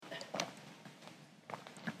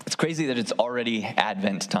crazy that it's already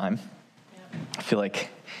Advent time. I feel like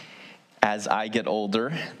as I get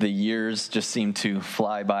older, the years just seem to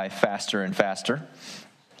fly by faster and faster.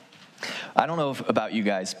 I don't know about you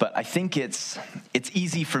guys, but I think it's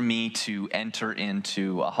easy for me to enter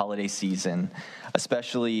into a holiday season,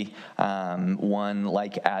 especially one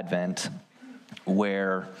like Advent,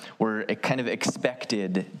 where we're kind of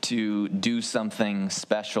expected to do something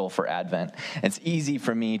special for Advent. It's easy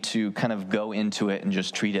for me to kind of go into it and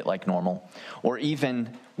just treat it like normal, or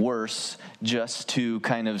even worse, just to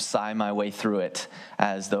kind of sigh my way through it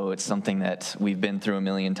as though it's something that we've been through a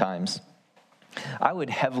million times. I would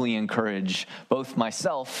heavily encourage both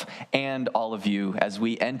myself and all of you as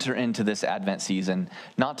we enter into this Advent season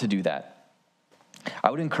not to do that.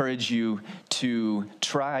 I would encourage you to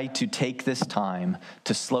try to take this time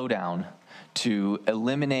to slow down, to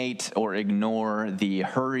eliminate or ignore the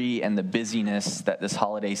hurry and the busyness that this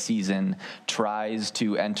holiday season tries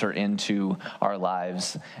to enter into our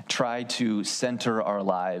lives. Try to center our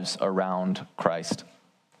lives around Christ.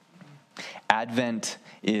 Advent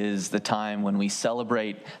is the time when we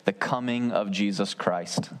celebrate the coming of Jesus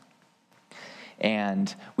Christ.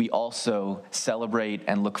 And we also celebrate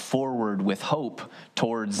and look forward with hope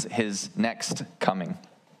towards his next coming.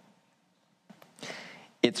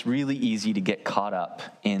 It's really easy to get caught up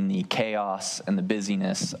in the chaos and the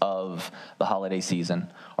busyness of the holiday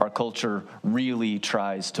season. Our culture really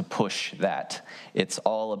tries to push that. It's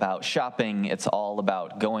all about shopping. It's all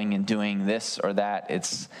about going and doing this or that.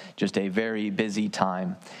 It's just a very busy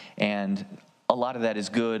time. And a lot of that is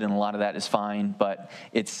good and a lot of that is fine, but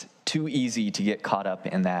it's too easy to get caught up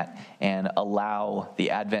in that and allow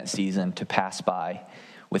the Advent season to pass by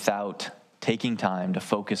without taking time to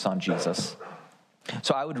focus on Jesus.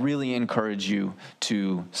 So I would really encourage you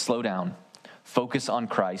to slow down, focus on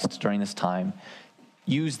Christ during this time.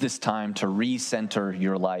 Use this time to recenter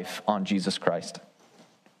your life on Jesus Christ.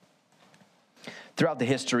 Throughout the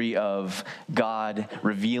history of God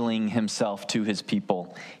revealing himself to his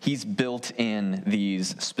people, he's built in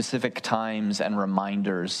these specific times and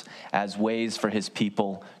reminders as ways for his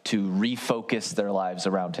people to refocus their lives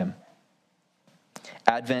around him.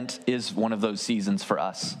 Advent is one of those seasons for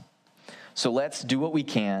us. So let's do what we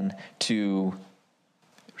can to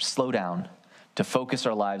slow down, to focus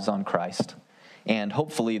our lives on Christ, and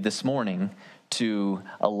hopefully this morning to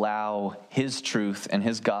allow his truth and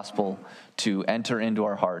his gospel to enter into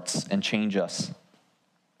our hearts and change us.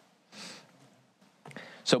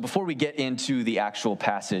 So before we get into the actual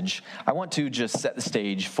passage, I want to just set the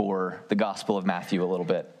stage for the Gospel of Matthew a little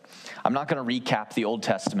bit. I'm not going to recap the Old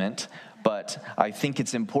Testament, but I think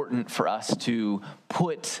it's important for us to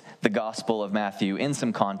put the Gospel of Matthew in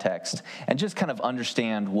some context and just kind of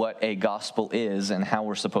understand what a gospel is and how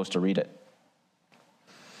we're supposed to read it.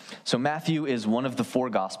 So Matthew is one of the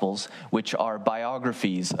four Gospels, which are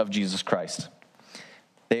biographies of Jesus Christ.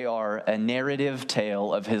 They are a narrative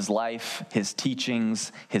tale of his life, his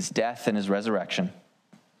teachings, his death, and his resurrection.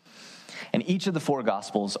 And each of the four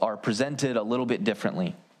Gospels are presented a little bit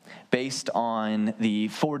differently, based on the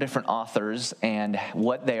four different authors and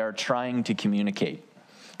what they are trying to communicate,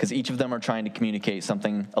 because each of them are trying to communicate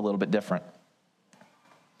something a little bit different.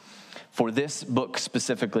 For this book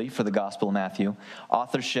specifically, for the Gospel of Matthew,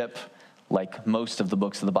 authorship, like most of the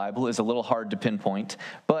books of the Bible, is a little hard to pinpoint,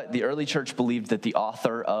 but the early church believed that the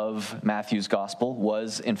author of Matthew's Gospel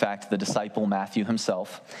was, in fact, the disciple Matthew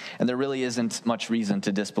himself, and there really isn't much reason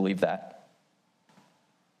to disbelieve that.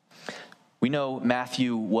 We know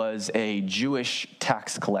Matthew was a Jewish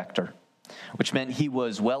tax collector, which meant he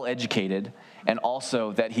was well educated and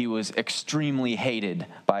also that he was extremely hated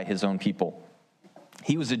by his own people.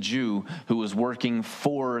 He was a Jew who was working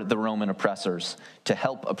for the Roman oppressors to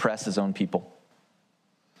help oppress his own people.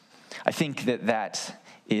 I think that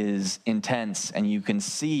is intense, and you can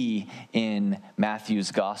see in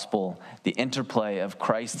Matthew's gospel the interplay of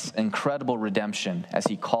Christ's incredible redemption as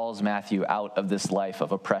he calls Matthew out of this life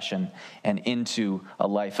of oppression and into a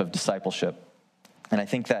life of discipleship. And I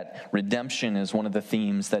think that redemption is one of the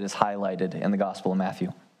themes that is highlighted in the Gospel of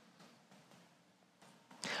Matthew.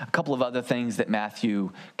 A couple of other things that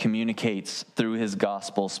Matthew communicates through his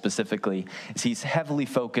gospel specifically is he's heavily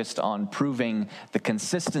focused on proving the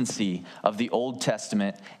consistency of the Old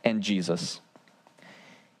Testament and Jesus.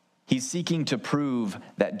 He's seeking to prove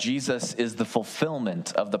that Jesus is the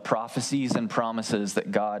fulfillment of the prophecies and promises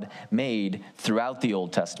that God made throughout the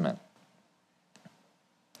Old Testament.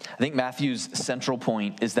 I think Matthew's central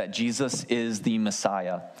point is that Jesus is the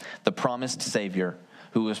Messiah, the promised Savior,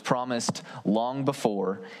 who was promised long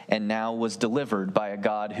before and now was delivered by a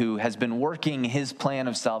God who has been working his plan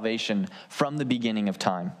of salvation from the beginning of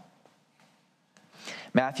time.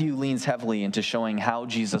 Matthew leans heavily into showing how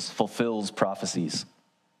Jesus fulfills prophecies.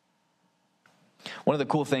 One of the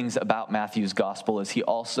cool things about Matthew's gospel is he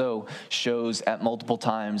also shows at multiple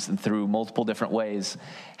times and through multiple different ways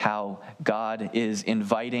how God is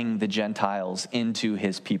inviting the Gentiles into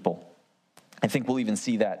his people. I think we'll even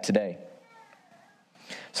see that today.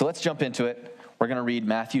 So let's jump into it. We're going to read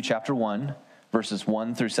Matthew chapter 1, verses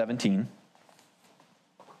 1 through 17.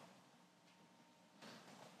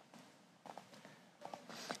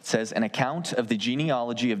 It says, an account of the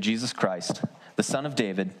genealogy of Jesus Christ, the son of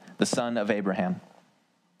David, the son of Abraham.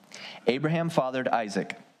 Abraham fathered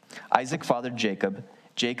Isaac. Isaac fathered Jacob.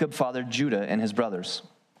 Jacob fathered Judah and his brothers.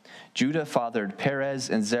 Judah fathered Perez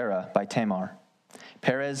and Zerah by Tamar.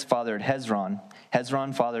 Perez fathered Hezron.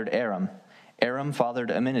 Hezron fathered Aram. Aram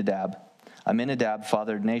fathered Amminadab. Amminadab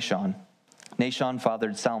fathered Nahshon. Nahshon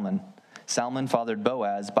fathered Salmon. Salmon fathered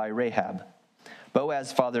Boaz by Rahab.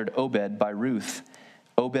 Boaz fathered Obed by Ruth.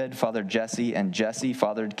 Obed fathered Jesse, and Jesse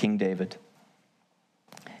fathered King David.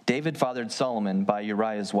 David fathered Solomon by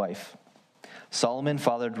Uriah's wife. Solomon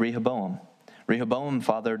fathered Rehoboam. Rehoboam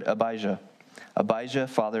fathered Abijah. Abijah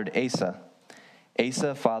fathered Asa.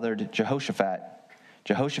 Asa fathered Jehoshaphat.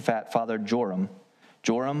 Jehoshaphat fathered Joram.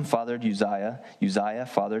 Joram fathered Uzziah. Uzziah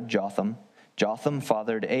fathered Jotham. Jotham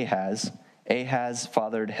fathered Ahaz. Ahaz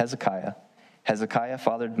fathered Hezekiah. Hezekiah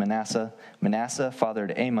fathered Manasseh. Manasseh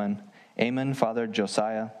fathered Amon. Amon fathered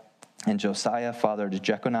Josiah. And Josiah fathered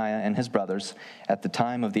Jeconiah and his brothers at the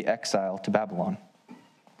time of the exile to Babylon.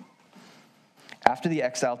 After the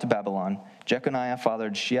exile to Babylon, Jeconiah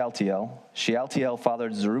fathered Shealtiel. Shealtiel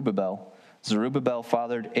fathered Zerubbabel. Zerubbabel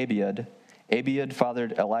fathered Abiud. Abiud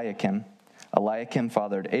fathered Eliakim. Eliakim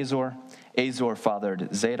fathered Azor. Azor fathered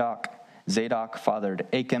Zadok. Zadok fathered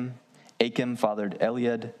Achim. Achim fathered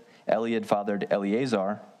Eliud. Eliud fathered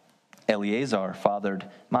Eleazar. Eleazar fathered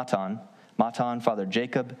Matan. Matan fathered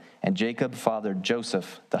Jacob, and Jacob fathered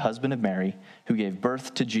Joseph, the husband of Mary, who gave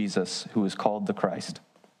birth to Jesus, who is called the Christ.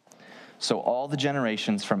 So all the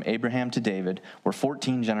generations from Abraham to David were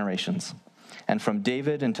 14 generations, and from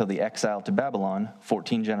David until the exile to Babylon,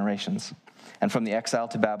 14 generations, and from the exile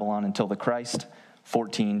to Babylon until the Christ,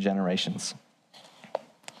 14 generations.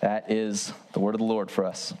 That is the word of the Lord for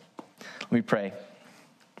us. Let me pray.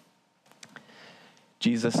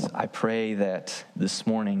 Jesus, I pray that this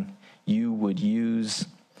morning you would use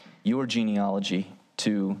your genealogy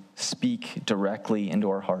to speak directly into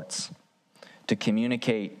our hearts, to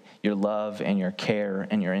communicate your love and your care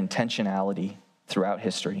and your intentionality throughout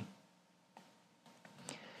history.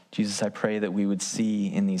 Jesus, I pray that we would see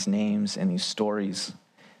in these names and these stories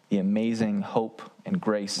the amazing hope and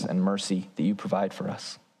grace and mercy that you provide for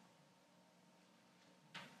us.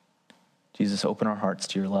 Jesus, open our hearts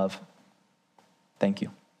to your love. Thank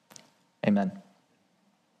you. Amen.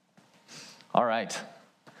 All right,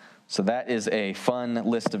 so that is a fun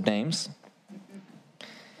list of names.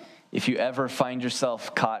 If you ever find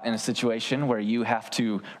yourself caught in a situation where you have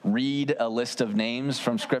to read a list of names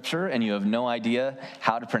from Scripture and you have no idea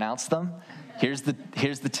how to pronounce them, here's the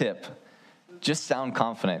tip. Just sound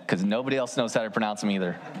confident, because nobody else knows how to pronounce them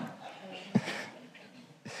either.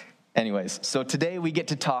 Anyways, so today we get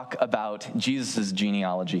to talk about Jesus'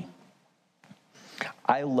 genealogy.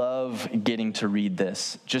 I love getting to read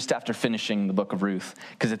this just after finishing the book of Ruth,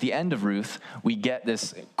 because at the end of Ruth, we get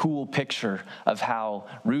this cool picture of how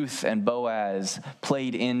Ruth and Boaz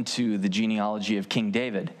played into the genealogy of King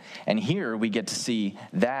David. And here we get to see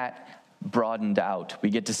that broadened out.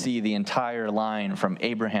 We get to see the entire line from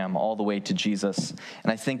Abraham all the way to Jesus.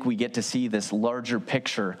 And I think we get to see this larger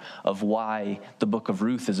picture of why the book of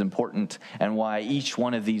Ruth is important and why each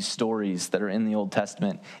one of these stories that are in the Old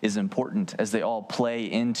Testament is important, as they all play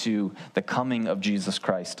into the coming of Jesus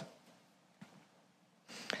Christ.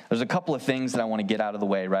 There's a couple of things that I want to get out of the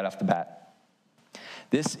way right off the bat.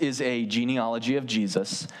 This is a genealogy of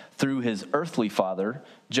Jesus through his earthly father,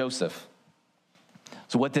 Joseph.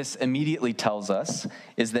 So what this immediately tells us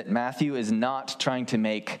is that Matthew is not trying to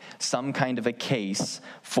make some kind of a case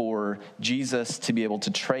for Jesus to be able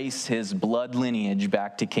to trace his blood lineage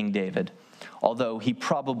back to King David, although he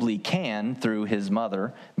probably can through his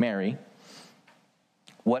mother, Mary.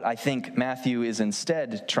 What I think Matthew is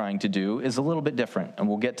instead trying to do is a little bit different, and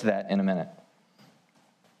we'll get to that in a minute.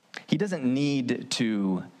 He doesn't need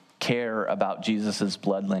to care about Jesus'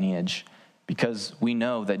 blood lineage, because we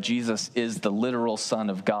know that Jesus is the literal Son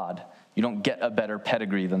of God. You don't get a better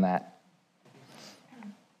pedigree than that.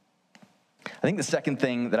 I think the second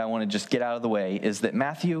thing that I want to just get out of the way is that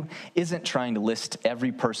Matthew isn't trying to list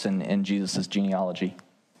every person in Jesus' genealogy.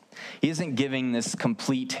 He isn't giving this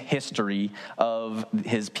complete history of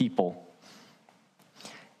his people.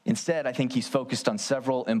 Instead, I think he's focused on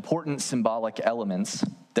several important symbolic elements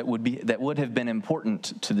that would have been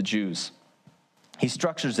important to the Jews. He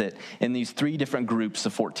structures it in these 3 different groups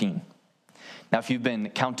of 14. Now, if you've been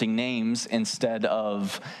counting names instead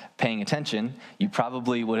of paying attention, you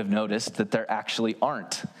probably would have noticed that there actually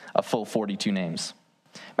aren't a full 42 names.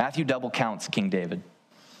 Matthew double counts King David.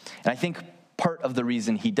 And I think part of the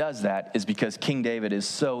reason he does that is because King David is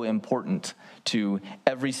so important to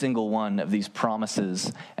every single one of these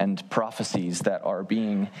promises and prophecies that are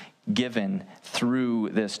being given through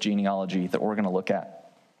this genealogy that we're going to look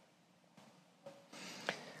at.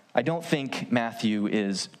 I don't think Matthew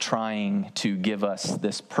is trying to give us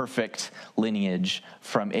this perfect lineage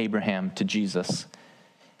from Abraham to Jesus.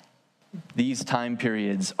 These time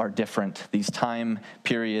periods are different. These time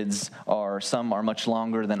periods some are much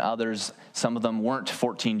longer than others. Some of them weren't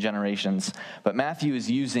 14 generations. But Matthew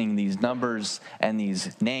is using these numbers and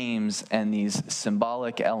these names and these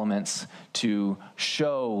symbolic elements to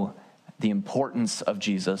show the importance of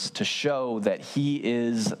Jesus, to show that he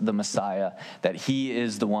is the Messiah, that he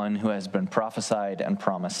is the one who has been prophesied and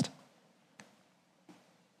promised.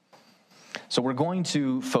 So we're going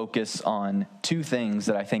to focus on 2 things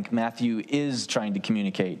that I think Matthew is trying to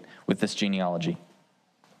communicate with this genealogy.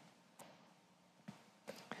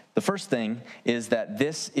 The first thing is that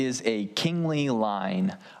this is a kingly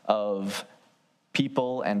line of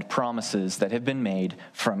people and promises that have been made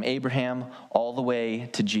from Abraham all the way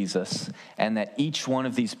to Jesus, and that each one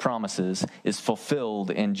of these promises is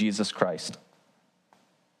fulfilled in Jesus Christ.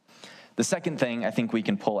 The second thing I think we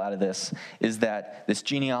can pull out of this is that this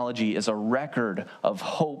genealogy is a record of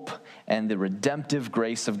hope and the redemptive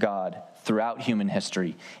grace of God throughout human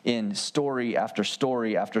history, in story after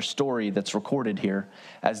story after story that's recorded here,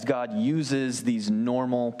 as God uses these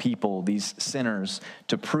normal people, these sinners,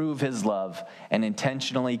 to prove his love and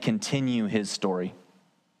intentionally continue his story.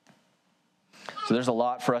 So there's a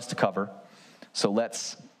lot for us to cover, so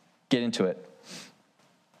let's get into it.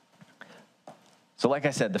 So like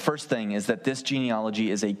I said, the first thing is that this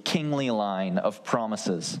genealogy is a kingly line of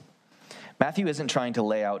promises. Matthew isn't trying to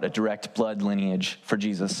lay out a direct blood lineage for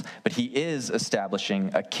Jesus, but he is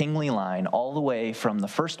establishing a kingly line all the way from the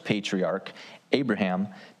first patriarch, Abraham,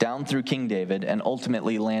 down through King David, and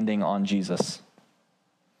ultimately landing on Jesus.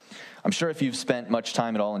 I'm sure if you've spent much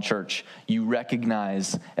time at all in church, you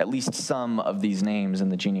recognize at least some of these names in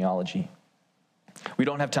the genealogy. We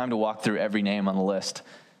don't have time to walk through every name on the list.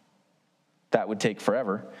 That would take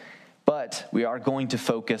forever. But we are going to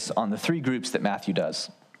focus on the 3 groups that Matthew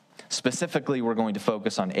does. Specifically, we're going to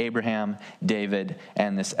focus on Abraham, David,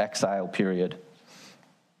 and this exile period,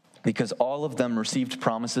 because all of them received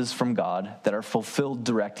promises from God that are fulfilled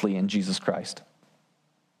directly in Jesus Christ.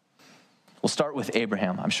 We'll start with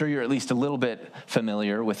Abraham. I'm sure you're at least a little bit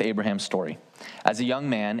familiar with Abraham's story. As a young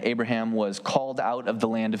man, Abraham was called out of the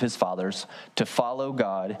land of his fathers to follow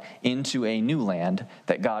God into a new land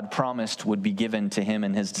that God promised would be given to him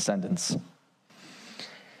and his descendants.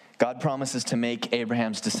 God promises to make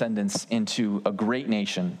Abraham's descendants into a great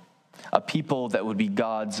nation, a people that would be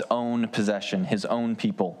God's own possession, his own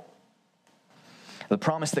people. The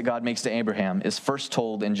promise that God makes to Abraham is first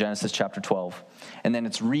told in Genesis chapter 12, and then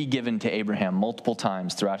it's re-given to Abraham multiple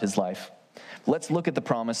times throughout his life. Let's look at the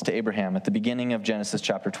promise to Abraham at the beginning of Genesis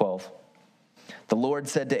chapter 12. The Lord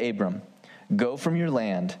said to Abram, "Go from your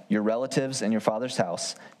land, your relatives, and your father's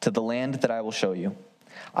house to the land that I will show you.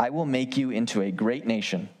 I will make you into a great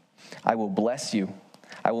nation. I will bless you.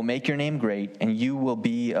 I will make your name great, and you will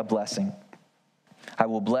be a blessing. I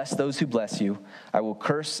will bless those who bless you. I will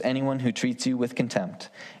curse anyone who treats you with contempt,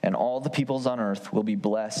 and all the peoples on earth will be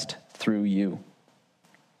blessed through you."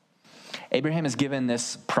 Abraham is given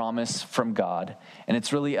this promise from God, and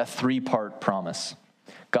it's really a 3-part promise.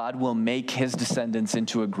 God will make his descendants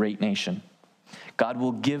into a great nation. God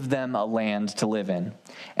will give them a land to live in,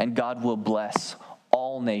 and God will bless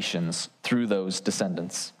all nations through those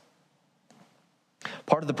descendants.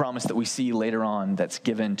 Part of the promise that we see later on that's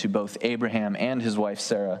given to both Abraham and his wife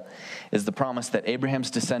Sarah is the promise that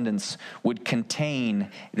Abraham's descendants would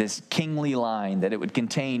contain this kingly line, that it would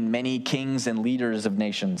contain many kings and leaders of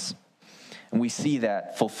nations. And we see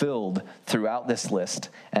that fulfilled throughout this list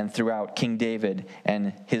and throughout King David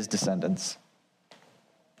and his descendants.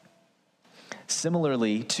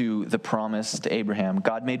 Similarly to the promise to Abraham,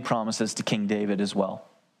 God made promises to King David as well.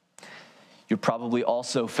 You're probably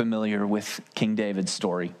also familiar with King David's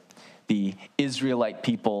story. The Israelite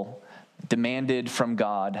people demanded from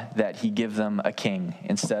God that he give them a king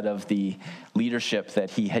instead of the leadership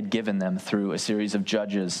that he had given them through a series of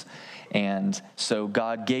judges. And so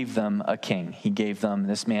God gave them a king. He gave them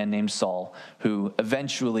this man named Saul, who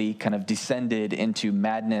eventually kind of descended into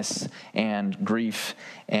madness and grief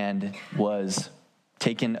and was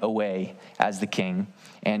taken away as the king.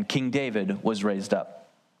 And King David was raised up.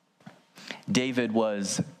 David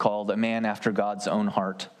was called a man after God's own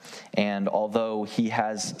heart, and although he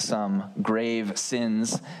has some grave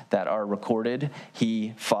sins that are recorded,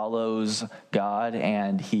 he follows God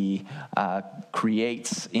and he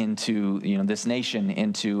creates into this nation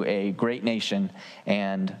into a great nation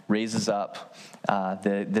and raises up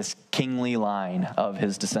this kingly line of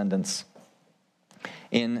his descendants.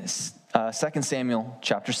 In 2 Samuel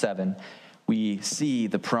chapter 7, we see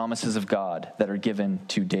the promises of God that are given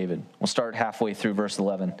to David. We'll start halfway through verse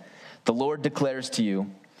 11. The Lord declares to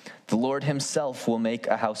you, the Lord himself will make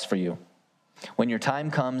a house for you. When your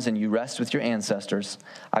time comes and you rest with your ancestors,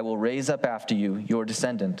 I will raise up after you your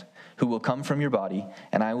descendant, who will come from your body,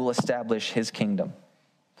 and I will establish his kingdom.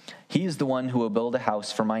 He is the one who will build a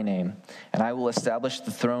house for my name, and I will establish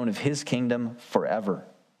the throne of his kingdom forever.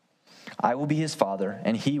 I will be his father,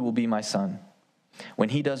 and he will be my son. When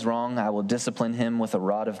he does wrong, I will discipline him with a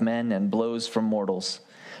rod of men and blows from mortals.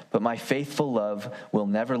 But my faithful love will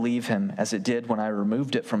never leave him, as it did when I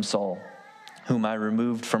removed it from Saul, whom I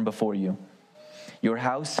removed from before you. Your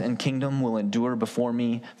house and kingdom will endure before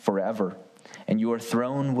me forever, and your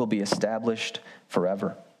throne will be established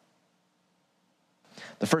forever.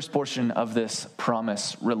 The first portion of this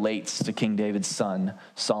promise relates to King David's son,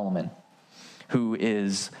 Solomon, who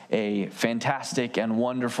is a fantastic and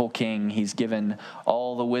wonderful king. He's given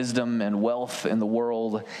all the wisdom and wealth in the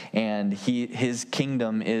world, and his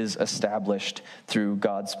kingdom is established through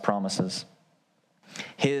God's promises.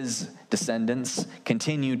 His descendants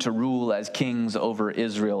continue to rule as kings over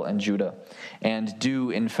Israel and Judah, and do,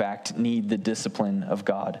 in fact, need the discipline of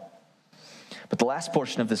God. But the last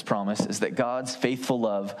portion of this promise is that God's faithful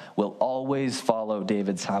love will always follow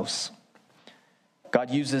David's house. God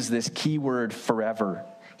uses this key word, forever.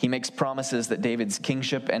 He makes promises that David's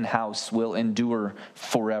kingship and house will endure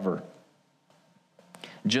forever.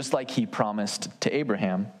 Just like he promised to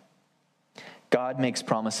Abraham, God makes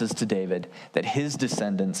promises to David that his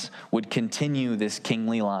descendants would continue this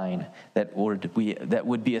kingly line that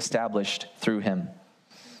would be established through him.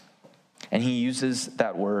 And he uses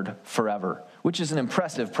that word, forever, which is an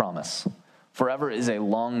impressive promise. Forever is a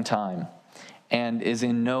long time, and is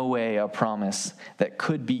in no way a promise that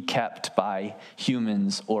could be kept by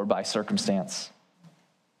humans or by circumstance.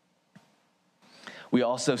 We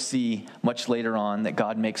also see much later on that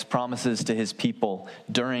God makes promises to his people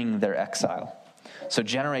during their exile. So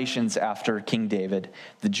generations after King David,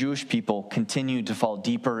 the Jewish people continued to fall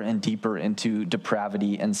deeper and deeper into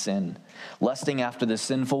depravity and sin, lusting after the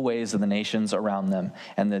sinful ways of the nations around them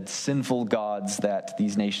and the sinful gods that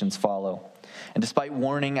these nations follow. And despite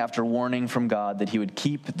warning after warning from God that he would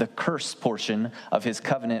keep the curse portion of his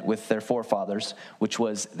covenant with their forefathers, which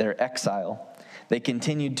was their exile, they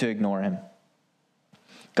continued to ignore him.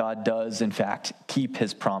 God does, in fact, keep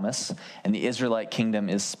his promise, and the Israelite kingdom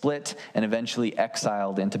is split and eventually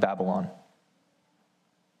exiled into Babylon.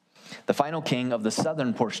 The final king of the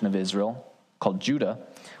southern portion of Israel, called Judah,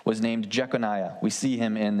 was named Jeconiah. We see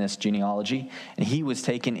him in this genealogy, and he was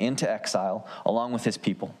taken into exile along with his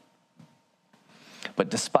people. But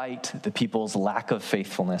despite the people's lack of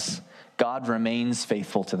faithfulness, God remains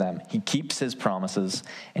faithful to them. He keeps his promises,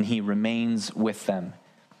 and he remains with them.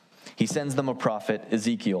 He sends them a prophet,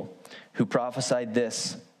 Ezekiel, who prophesied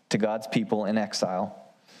this to God's people in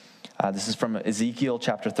exile. This is from Ezekiel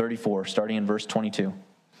chapter 34, starting in verse 22.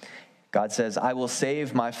 God says, I will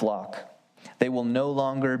save my flock. They will no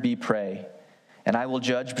longer be prey, and I will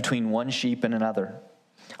judge between one sheep and another.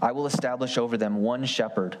 I will establish over them one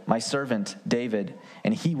shepherd, my servant David,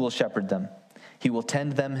 and he will shepherd them. He will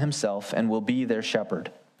tend them himself and will be their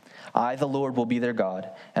shepherd. I, the Lord, will be their God,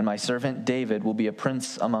 and my servant David will be a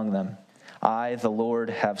prince among them. I, the Lord,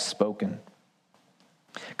 have spoken.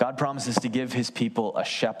 God promises to give his people a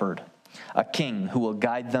shepherd, a king who will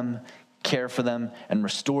guide them, care for them, and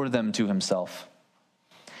restore them to himself.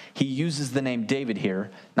 He uses the name David here,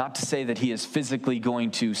 not to say that he is physically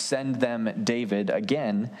going to send them David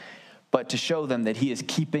again, but to show them that he is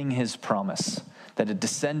keeping his promise, that a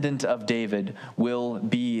descendant of David will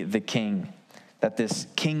be the king, that this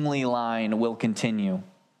kingly line will continue.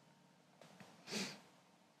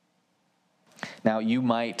 Now, you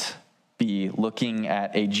might be looking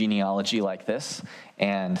at a genealogy like this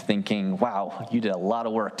and thinking, wow, you did a lot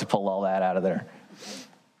of work to pull all that out of there.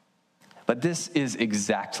 But this is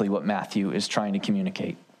exactly what Matthew is trying to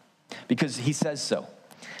communicate, because he says so.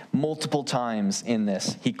 Multiple times in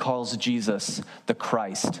this, he calls Jesus the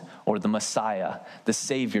Christ, or the Messiah, the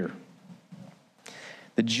Savior.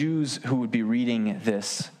 The Jews who would be reading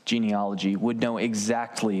this genealogy would know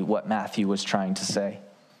exactly what Matthew was trying to say.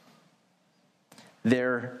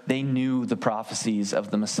 They knew the prophecies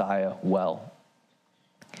of the Messiah well.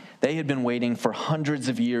 They had been waiting for hundreds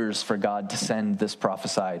of years for God to send this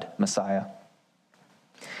prophesied Messiah.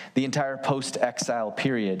 The entire post-exile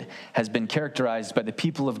period has been characterized by the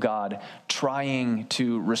people of God trying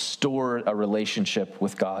to restore a relationship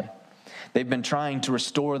with God. They've been trying to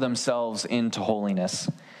restore themselves into holiness.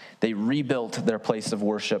 They rebuilt their place of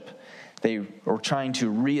worship. They were trying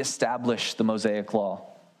to reestablish the Mosaic law,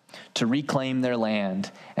 to reclaim their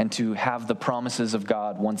land, and to have the promises of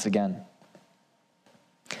God once again.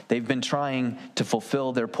 They've been trying to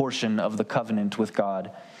fulfill their portion of the covenant with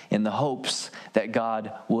God in the hopes that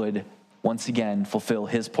God would once again fulfill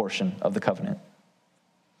his portion of the covenant.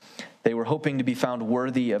 They were hoping to be found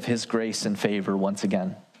worthy of his grace and favor once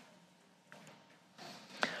again.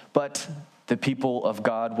 But the people of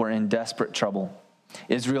God were in desperate trouble.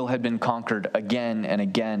 Israel had been conquered again and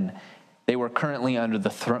again. They were currently under the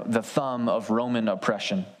thumb of Roman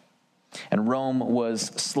oppression, and Rome was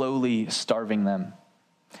slowly starving them.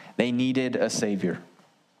 They needed a Savior.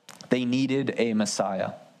 They needed a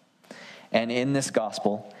Messiah. And in this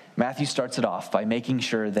gospel, Matthew starts it off by making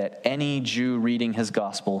sure that any Jew reading his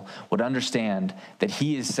gospel would understand that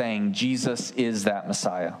he is saying Jesus is that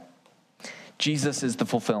Messiah. Jesus is the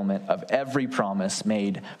fulfillment of every promise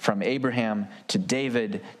made from Abraham to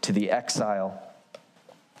David to the exile.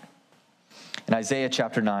 In Isaiah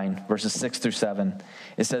chapter 9, verses 6 through 7,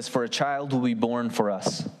 it says, "For a child will be born for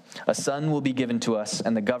us, a son will be given to us,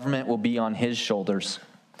 and the government will be on his shoulders.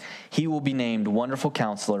 He will be named Wonderful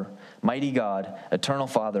Counselor, Mighty God, Eternal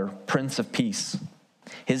Father, Prince of Peace.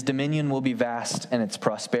 His dominion will be vast, and its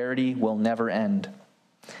prosperity will never end.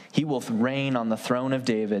 He will reign on the throne of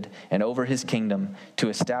David and over his kingdom to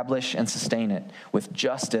establish and sustain it with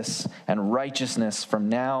justice and righteousness from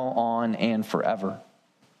now on and forever."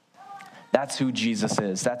 That's who Jesus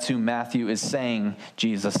is. That's who Matthew is saying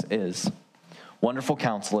Jesus is. Wonderful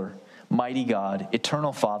Counselor, Mighty God,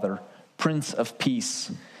 Eternal Father, Prince of Peace,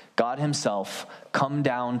 God himself come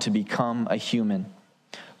down to become a human,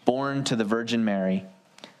 born to the Virgin Mary,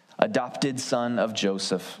 adopted son of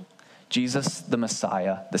Joseph, Jesus the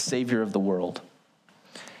Messiah, the Savior of the world.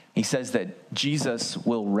 He says that Jesus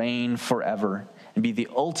will reign forever and be the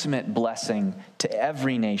ultimate blessing to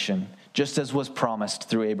every nation, just as was promised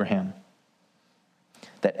through Abraham.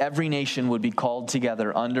 That every nation would be called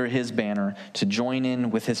together under his banner to join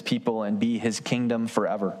in with his people and be his kingdom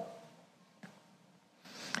forever.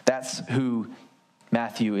 That's who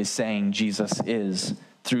Matthew is saying Jesus is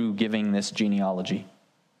through giving this genealogy.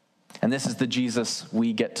 And this is the Jesus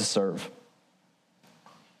we get to serve.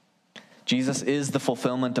 Jesus is the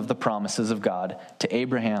fulfillment of the promises of God to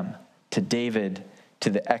Abraham, to David,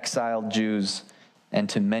 to the exiled Jews, and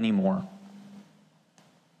to many more.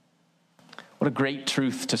 What a great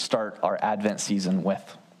truth to start our Advent season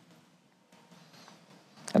with.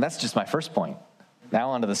 And that's just my first point.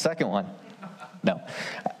 Now on to the second one. No,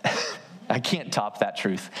 I can't top that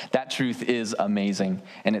truth. That truth is amazing,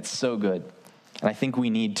 and it's so good. And I think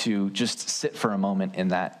we need to just sit for a moment in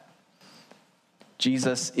that.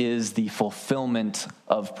 Jesus is the fulfillment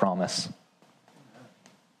of promise.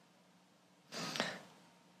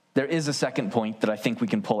 There is a second point that I think we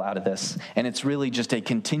can pull out of this, and it's really just a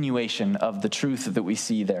continuation of the truth that we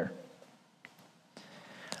see there.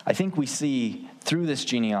 I think we see through this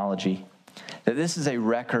genealogy that this is a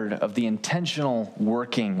record of the intentional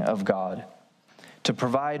working of God to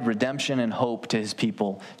provide redemption and hope to his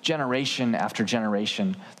people, generation after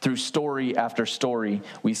generation. Through story after story,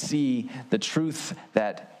 we see the truth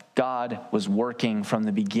that God was working from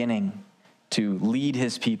the beginning to lead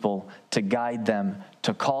his people, to guide them,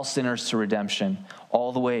 to call sinners to redemption,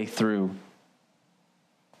 all the way through.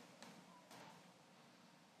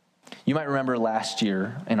 You might remember last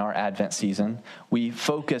year in our Advent season, we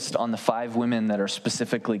focused on the 5 women that are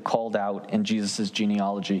specifically called out in Jesus'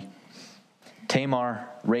 genealogy: Tamar,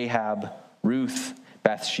 Rahab, Ruth,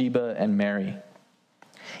 Bathsheba, and Mary.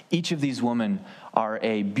 Each of these women are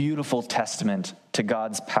a beautiful testament to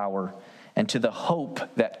God's power and to the hope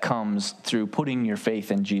that comes through putting your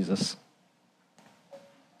faith in Jesus.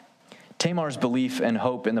 Tamar's belief and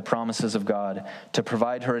hope in the promises of God to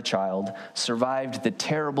provide her a child survived the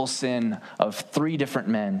terrible sin of 3 different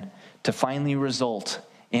men to finally result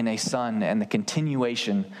in a son and the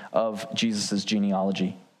continuation of Jesus'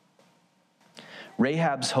 genealogy.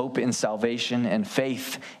 Rahab's hope in salvation and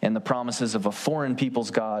faith in the promises of a foreign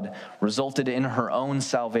people's God resulted in her own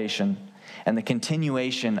salvation and the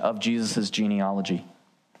continuation of Jesus' genealogy.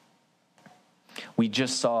 We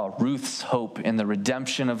just saw Ruth's hope in the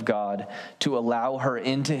redemption of God to allow her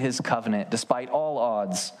into his covenant despite all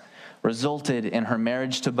odds resulted in her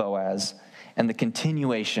marriage to Boaz and the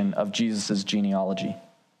continuation of Jesus' genealogy.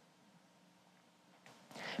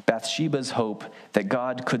 Bathsheba's hope that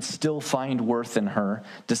God could still find worth in her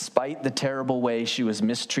despite the terrible way she was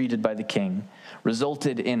mistreated by the king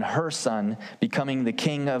resulted in her son becoming the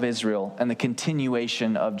king of Israel and the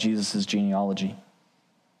continuation of Jesus' genealogy.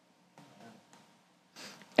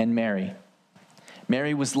 And Mary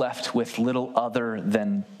was left with little other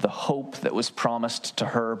than the hope that was promised to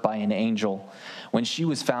her by an angel when she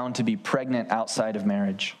was found to be pregnant outside of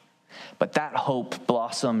marriage. But that hope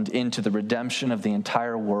blossomed into the redemption of the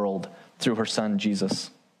entire world through her son, Jesus.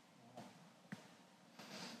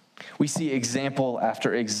 We see example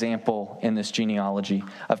after example in this genealogy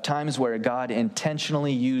of times where God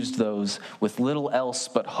intentionally used those with little else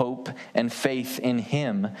but hope and faith in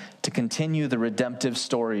him to continue the redemptive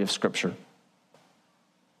story of Scripture.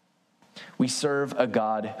 We serve a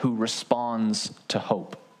God who responds to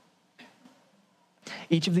hope.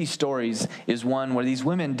 Each of these stories is one where these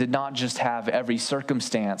women did not just have every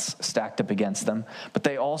circumstance stacked up against them, but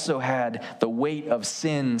they also had the weight of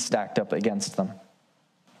sin stacked up against them.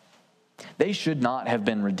 They should not have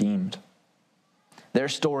been redeemed. Their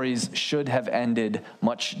stories should have ended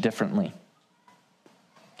much differently.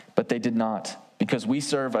 But they did not, because we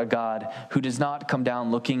serve a God who does not come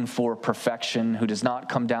down looking for perfection, who does not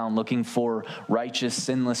come down looking for righteous,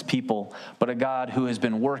 sinless people, but a God who has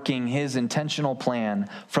been working his intentional plan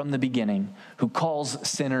from the beginning, who calls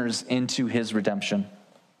sinners into his redemption.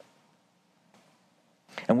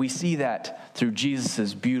 And we see that through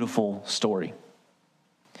Jesus' beautiful story.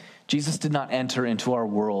 Jesus did not enter into our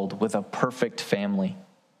world with a perfect family.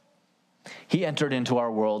 He entered into our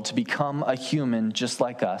world to become a human just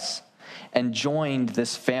like us and joined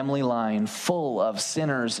this family line full of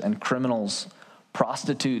sinners and criminals,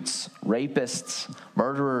 prostitutes, rapists,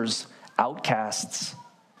 murderers, outcasts.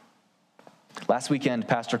 Last weekend,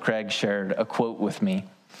 Pastor Craig shared a quote with me.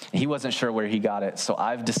 He wasn't sure where he got it, so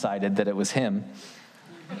I've decided that it was him.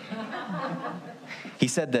 He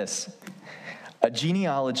said this: "A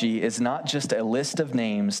genealogy is not just a list of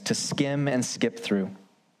names to skim and skip through.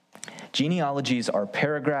 Genealogies are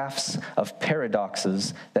paragraphs of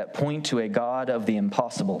paradoxes that point to a God of the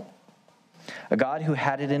impossible, a God who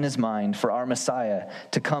had it in his mind for our Messiah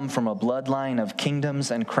to come from a bloodline of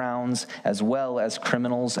kingdoms and crowns as well as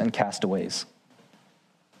criminals and castaways."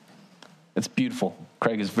 It's beautiful.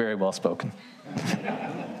 Craig is very well spoken.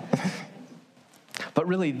 But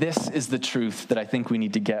really, this is the truth that I think we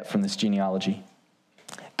need to get from this genealogy.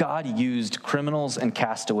 God used criminals and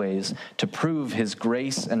castaways to prove his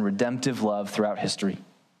grace and redemptive love throughout history.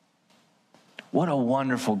 What a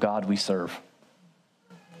wonderful God we serve.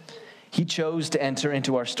 He chose to enter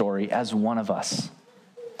into our story as one of us.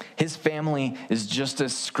 His family is just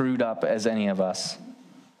as screwed up as any of us.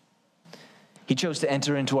 He chose to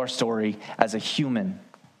enter into our story as a human,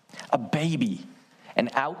 a baby, an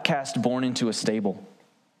outcast born into a stable,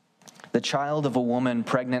 the child of a woman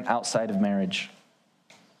pregnant outside of marriage.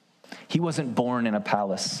 He wasn't born in a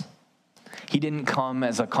palace. He didn't come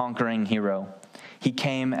as a conquering hero. He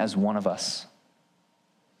came as one of us.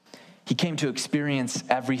 He came to experience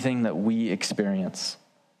everything that we experience.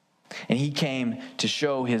 And he came to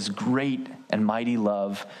show his great and mighty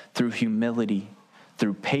love through humility,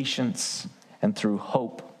 through patience, and through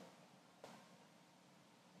hope.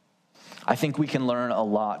 I think we can learn a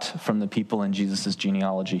lot from the people in Jesus'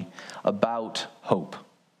 genealogy about hope.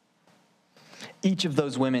 Each of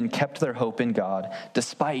those women kept their hope in God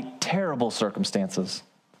despite terrible circumstances.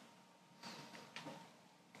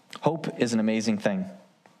 Hope is an amazing thing.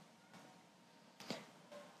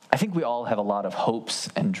 I think we all have a lot of hopes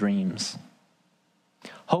and dreams.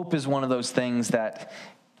 Hope is one of those things that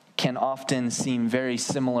can often seem very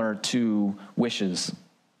similar to wishes.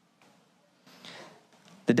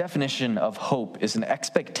 The definition of hope is an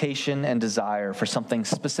expectation and desire for something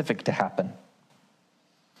specific to happen.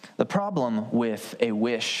 The problem with a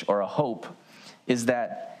wish or a hope is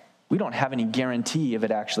that we don't have any guarantee of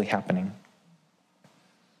it actually happening.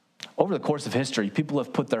 Over the course of history, people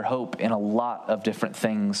have put their hope in a lot of different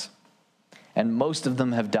things, and most of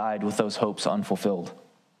them have died with those hopes unfulfilled.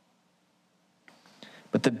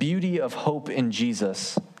 But the beauty of hope in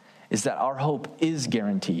Jesus is that our hope is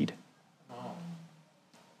guaranteed.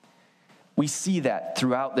 We see that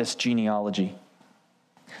throughout this genealogy.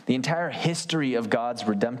 The entire history of God's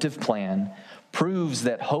redemptive plan proves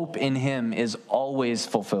that hope in him is always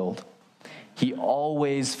fulfilled. He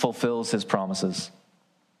always fulfills his promises.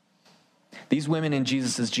 These women in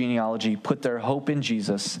Jesus' genealogy put their hope in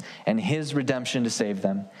Jesus and his redemption to save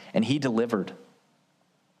them, and he delivered.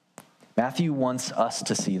 Matthew wants us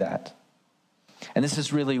to see that. And this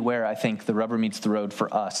is really where I think the rubber meets the road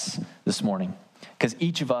for us this morning, because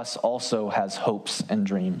each of us also has hopes and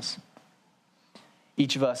dreams.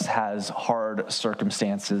 Each of us has hard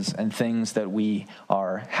circumstances and things that we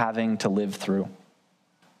are having to live through.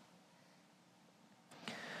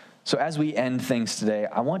 So as we end things today,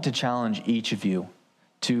 I want to challenge each of you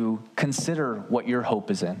to consider what your hope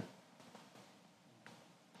is in.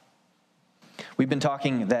 We've been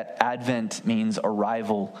talking that Advent means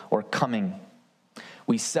arrival or coming.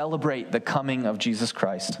 We celebrate the coming of Jesus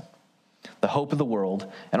Christ, the hope of the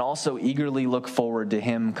world, and also eagerly look forward to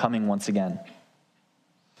him coming once again.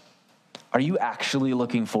 Are you actually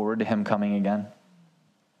looking forward to him coming again?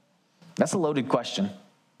 That's a loaded question.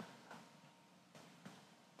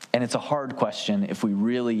 And it's a hard question if we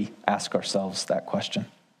really ask ourselves that question.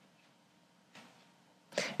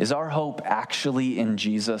 Is our hope actually in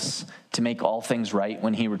Jesus to make all things right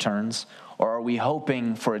when he returns? Or are we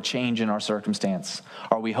hoping for a change in our circumstance?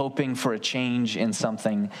 Are we hoping for a change in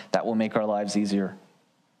something that will make our lives easier?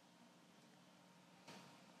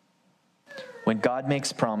 When God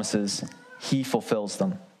makes promises, he fulfills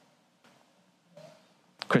them.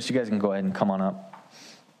 Chris, you guys can go ahead and come on up.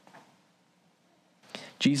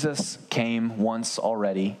 Jesus came once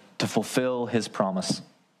already to fulfill his promise,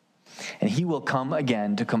 and he will come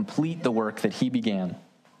again to complete the work that he began.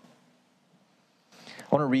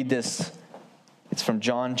 I want to read this. It's from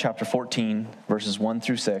John chapter 14, verses 1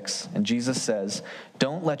 through 6, and Jesus says,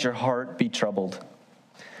 "Don't let your heart be troubled.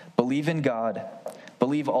 Believe in God.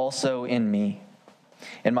 Believe also in me.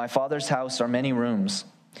 In my Father's house are many rooms.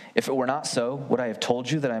 If it were not so, would I have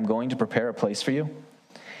told you that I am going to prepare a place for you?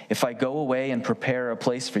 If I go away and prepare a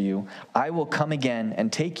place for you, I will come again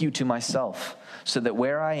and take you to myself, so that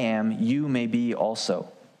where I am, you may be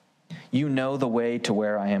also. You know the way to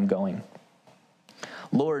where I am going."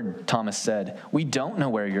 "Lord," Thomas said, "we don't know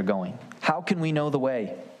where you're going. How can we know the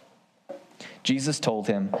way?" Jesus told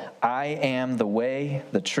him, "I am the way,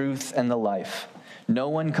 the truth, and the life. No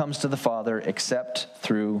one comes to the Father except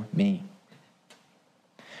through me."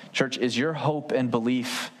 Church, is your hope and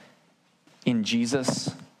belief in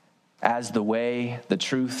Jesus as the way, the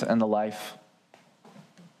truth, and the life?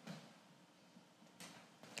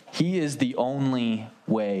 He is the only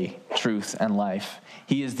way, truth, and life.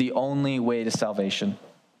 He is the only way to salvation.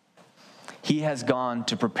 He has gone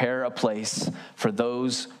to prepare a place for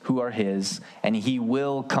those who are his, and he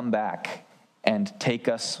will come back and take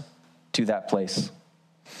us to that place.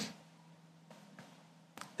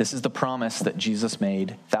 This is the promise that Jesus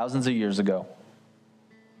made thousands of years ago.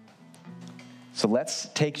 So let's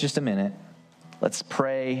take just a minute. Let's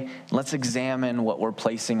pray. Let's examine what we're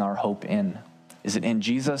placing our hope in. Is it in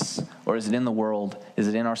Jesus, or is it in the world? Is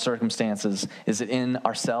it in our circumstances? Is it in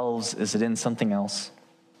ourselves? Is it in something else?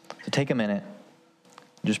 So take a minute.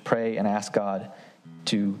 Just pray and ask God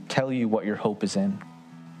to tell you what your hope is in.